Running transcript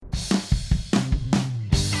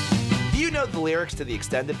know the lyrics to the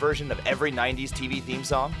extended version of every 90s TV theme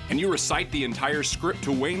song? Can you recite the entire script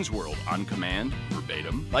to Wayne's World on command,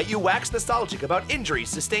 verbatim? Might you wax nostalgic about injuries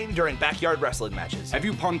sustained during backyard wrestling matches? Have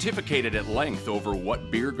you pontificated at length over what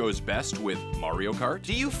beer goes best with Mario Kart?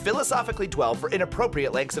 Do you philosophically dwell for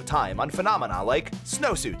inappropriate lengths of time on phenomena like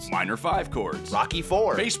snowsuits, Minor 5 chords, Rocky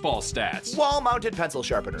IV, baseball stats, wall-mounted pencil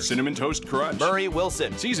sharpeners, Cinnamon Toast Crunch, Murray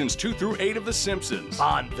Wilson, seasons 2 through 8 of The Simpsons,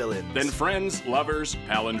 Bond villains? Then friends, lovers,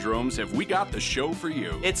 palindromes, have we got the show for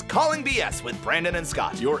you? It's Calling BS with Brandon and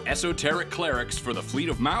Scott. Your esoteric clerics for the fleet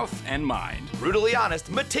of mouth and mind. Brutally honest,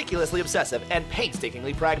 meticulously obsessive, and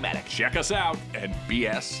painstakingly pragmatic. Check us out, and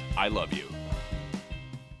BS, I love you.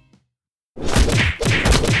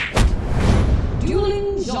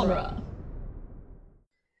 Dueling genre.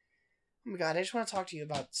 Oh my god, I just want to talk to you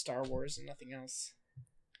about Star Wars and nothing else.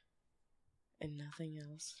 And nothing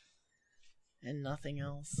else. And nothing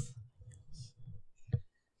else.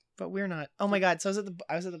 But we're not. Oh my god, so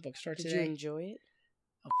I was at the bookstore today. Did you enjoy it?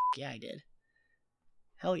 Oh yeah, I did.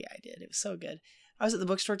 Hell yeah, I did. It was so good. I was at the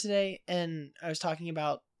bookstore today and I was talking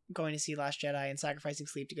about going to see Last Jedi and sacrificing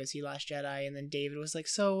sleep to go see Last Jedi, and then David was like,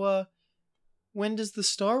 "So when does the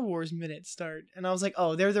Star Wars minute start?" And I was like,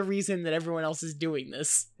 "Oh, they're the reason that everyone else is doing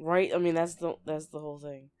this." Right? I mean, that's the whole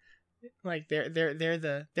thing. Like they're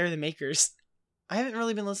the makers. I haven't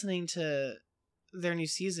really been listening to their new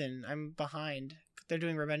season. I'm behind. They're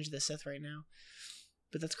doing Revenge of the Sith right now.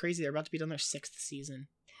 But that's crazy. They're about to be done their 6th season.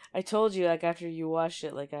 I told you, like, after you watched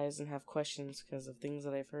it, like, I doesn't have questions because of things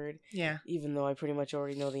that I've heard. Yeah. Even though I pretty much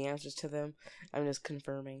already know the answers to them. I'm just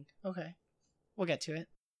confirming. Okay. We'll get to it.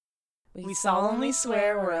 We solemnly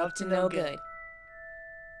swear we're up to no good.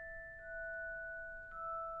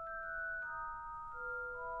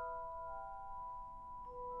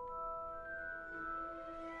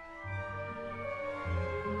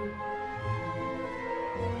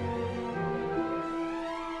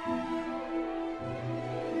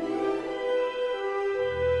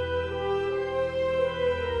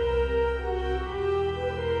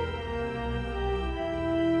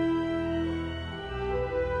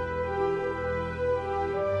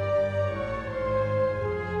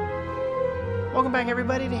 Welcome back,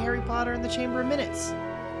 everybody, to Harry Potter and the Chamber of Minutes,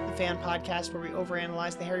 the fan podcast where we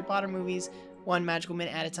overanalyze the Harry Potter movies one magical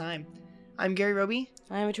minute at a time. I'm Gary Roby.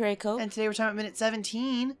 I'm a Trey Cope. And today we're talking about minute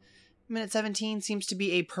 17. Minute 17 seems to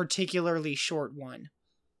be a particularly short one.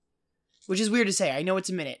 Which is weird to say. I know it's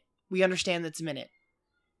a minute. We understand that it's a minute.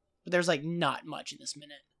 But there's, like, not much in this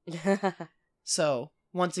minute. So,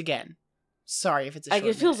 once again, sorry if it's a short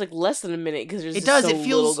It feels minute. like less than a minute because there's It just does, so it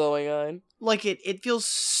feels little going on. Like, it feels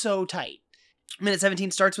so tight. Minute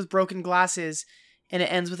 17 starts with broken glasses, and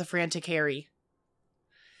it ends with a frantic Harry.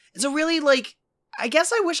 And so really, like, I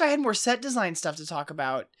guess I wish I had more set design stuff to talk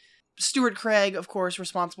about. Stuart Craig, of course,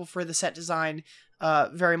 responsible for the set design,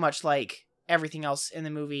 very much like everything else in the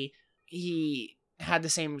movie. He had the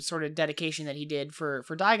same sort of dedication that he did for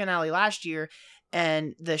Diagon Alley last year,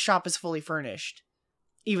 and the shop is fully furnished,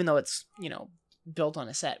 even though it's, built on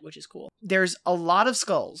a set, which is cool. There's a lot of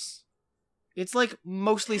skulls. It's like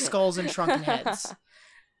mostly skulls and shrunken heads.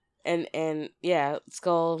 And yeah,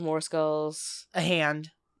 more skulls. A hand.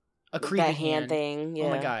 A creepy that hand thing, yeah. Oh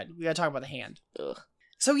my god, we gotta talk about the hand. Ugh.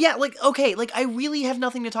 So yeah, I really have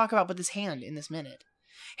nothing to talk about but this hand in this minute.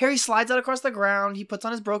 Harry slides out across the ground, he puts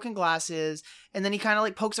on his broken glasses, and then he kind of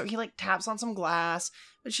like pokes out, he like taps on some glass.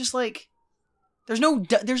 It's just like, there's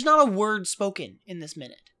not a word spoken in this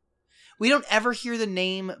minute. We don't ever hear the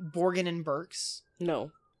name Borgin and Burkes.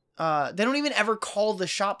 No. They don't even ever call the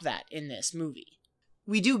shop that in this movie.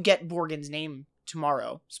 We do get Borgin's name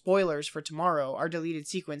tomorrow. Spoilers for tomorrow. Our deleted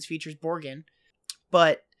sequence features Borgin.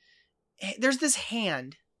 But there's this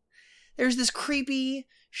hand. There's this creepy,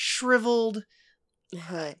 shriveled,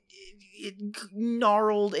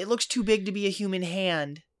 gnarled, it looks too big to be a human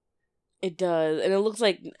hand. It does. And it looks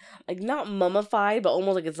like not mummified, but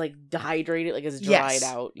almost like it's like dehydrated, like it's dried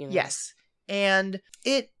out. Yes. And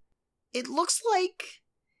it looks like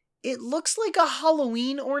a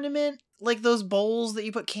Halloween ornament, like those bowls that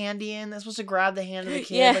you put candy in that's supposed to grab the hand of the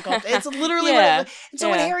kid. Yeah. It's literally yeah. what it, and so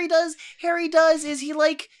what Harry does is he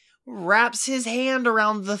like wraps his hand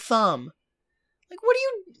around the thumb. Like,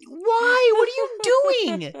 why? What are you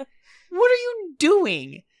doing? What are you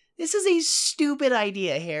doing? This is a stupid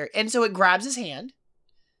idea, Harry. And so it grabs his hand,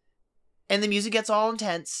 and the music gets all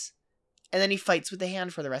intense, and then he fights with the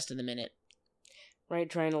hand for the rest of the minute. Right,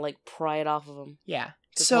 trying to like pry it off of him. Yeah.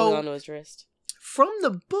 Just holding onto his wrist. From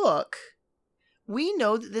the book, we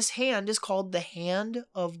know that this hand is called the Hand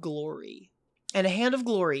of Glory. And a Hand of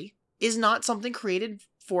Glory is not something created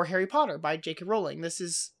for Harry Potter by J.K. Rowling. This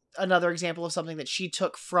is another example of something that she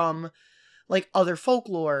took from like other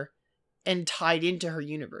folklore and tied into her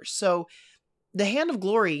universe. So the Hand of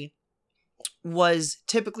Glory was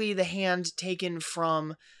typically the hand taken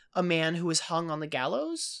from a man who was hung on the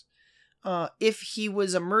gallows. If he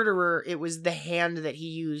was a murderer, it was the hand that he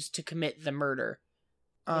used to commit the murder.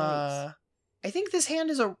 Nice. I think this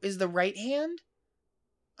hand is the right hand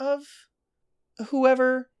of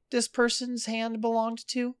whoever this person's hand belonged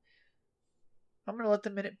to. I'm going to let the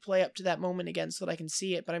minute play up to that moment again so that I can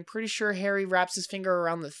see it, but I'm pretty sure Harry wraps his finger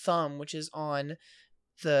around the thumb, which is on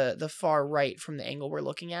the far right from the angle we're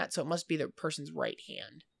looking at, so it must be the person's right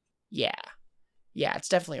hand. Yeah, it's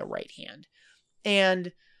definitely a right hand.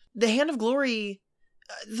 And the Hand of Glory,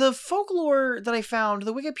 the folklore that I found,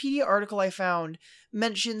 the Wikipedia article I found,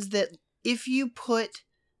 mentions that if you put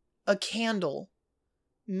a candle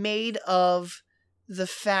made of the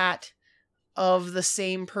fat of the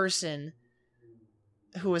same person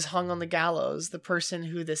who was hung on the gallows, the person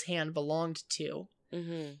who this hand belonged to,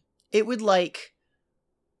 it would, like,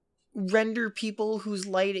 render people whose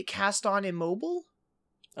light it cast on immobile.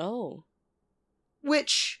 Oh.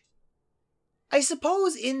 Which, I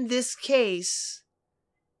suppose in this case,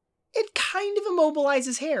 it kind of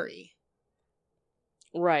immobilizes Harry.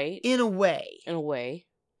 Right. In a way.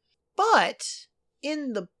 But,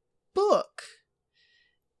 in the book,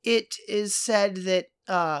 it is said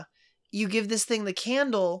that you give this thing the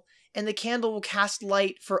candle, and the candle will cast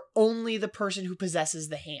light for only the person who possesses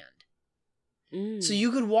the hand. So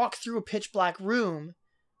you could walk through a pitch black room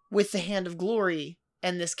with the Hand of Glory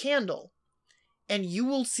and this candle, and you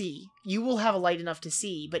will have a light enough to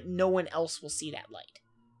see, but no one else will see that light.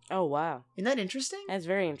 Oh, wow. Isn't that interesting? That's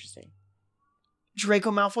very interesting.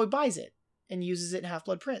 Draco Malfoy buys it and uses it in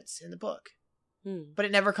Half-Blood Prince in the book. But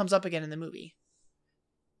it never comes up again in the movie.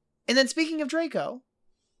 And then speaking of Draco,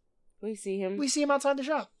 we see him outside the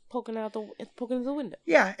shop. Poking out the window.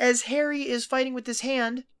 Yeah, as Harry is fighting with this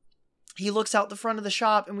hand, he looks out the front of the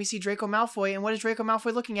shop and we see Draco Malfoy. And what is Draco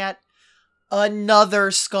Malfoy looking at?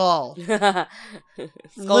 Another skull.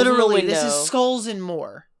 Literally, this is Skulls and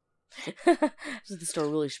More. That's what the store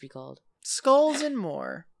really should be called. Skulls and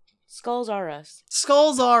More. Skulls Are Us.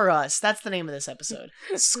 Skulls Are Us. That's the name of this episode.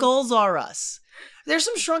 Skulls Are Us. There's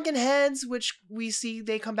some shrunken heads, which we see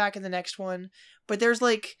they come back in the next one. But there's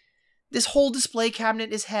like, this whole display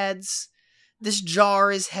cabinet is heads. This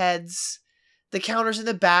jar is heads. The counters in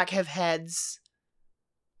the back have heads.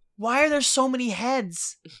 Why are there so many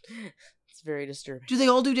heads? It's very disturbing. Do they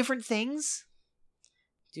all do different things?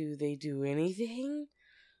 Do they do anything?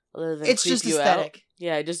 Other than it's creep just you aesthetic. Out?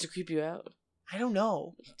 Yeah, just to creep you out. I don't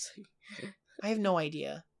know. I have no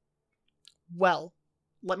idea. Well,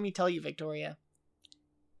 let me tell you, Victoria.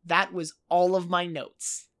 That was all of my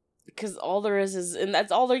notes. Because all there is, and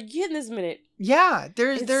that's all they're getting this minute. Yeah,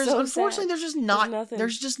 there's so unfortunately sad.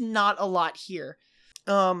 there's just not a lot here.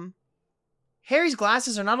 Harry's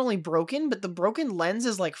glasses are not only broken, but the broken lens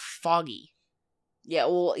is like foggy. Yeah,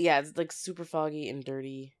 well, yeah, it's like super foggy and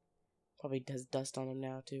dirty. Probably has dust on them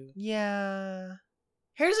now too. Yeah.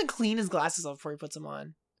 Harry doesn't clean his glasses off before he puts them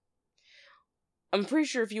on. I'm pretty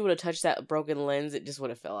sure if you would have touched that broken lens, it just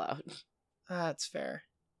would have fell out. That's fair.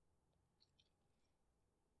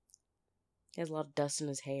 He has a lot of dust in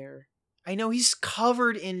his hair. I know he's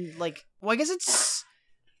covered in, like, well, I guess it's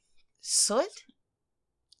soot?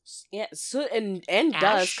 Yeah, soot and dust,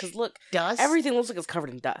 Ash? because look, Dust? everything looks like it's covered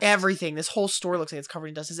in dust. Everything. This whole store looks like it's covered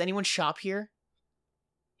in dust. Does anyone shop here?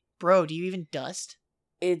 Bro, do you even dust?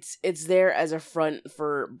 It's there as a front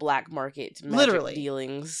for black market magic Literally.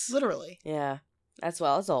 dealings. Literally. Yeah. That's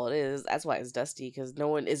all it is. That's why it's dusty, because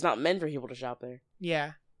it's not meant for people to shop there.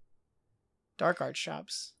 Yeah. Dark art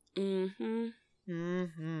shops. Mm-hmm.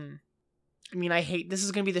 Mm-hmm. I mean, this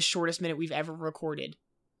is going to be the shortest minute we've ever recorded.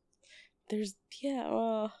 There's,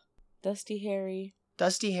 Dusty Harry.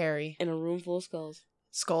 Dusty Harry. In a room full of skulls.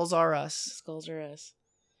 Skulls Are Us. Skulls Are Us.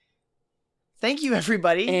 Thank you,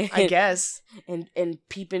 everybody, I guess. And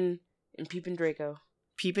peeping Draco.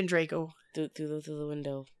 Peeping Draco. Through the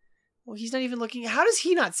window. Well, he's not even looking. How does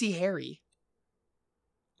he not see Harry?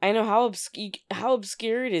 I know, how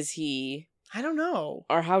obscured is he? I don't know.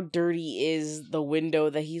 Or how dirty is the window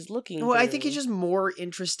that he's looking through? I think he's just more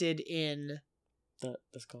interested in the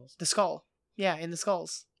skulls. The skull. Yeah, in the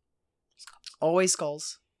skulls. Always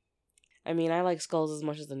skulls. I mean, I like skulls as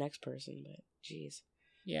much as the next person, but jeez.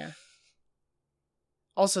 Yeah.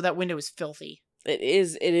 Also, that window is filthy. It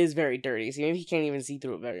is very dirty, so maybe he can't even see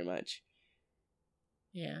through it very much.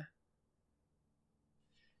 Yeah.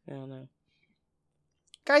 I don't know.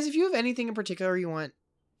 Guys, if you have anything in particular you want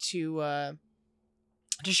to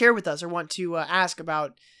share with us or want to ask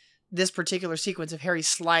about this particular sequence of Harry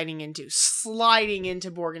sliding into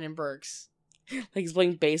Borgin and Burke's, like he's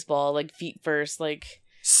playing baseball, like feet first, like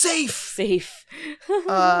Safe! safe.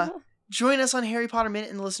 Join us on Harry Potter Minute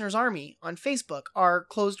and the Listener's Army on Facebook. Our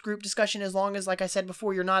closed group discussion, as long as, like I said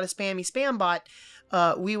before, you're not a spammy spam bot,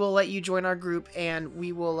 we will let you join our group, and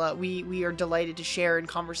we will we are delighted to share in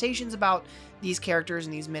conversations about these characters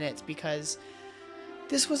and these minutes, because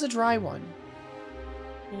this was a dry one.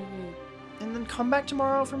 Mm-hmm. And then come back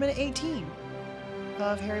tomorrow for minute 18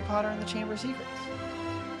 of Harry Potter and the Chamber of Secrets.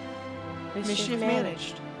 Mischief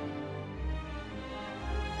managed.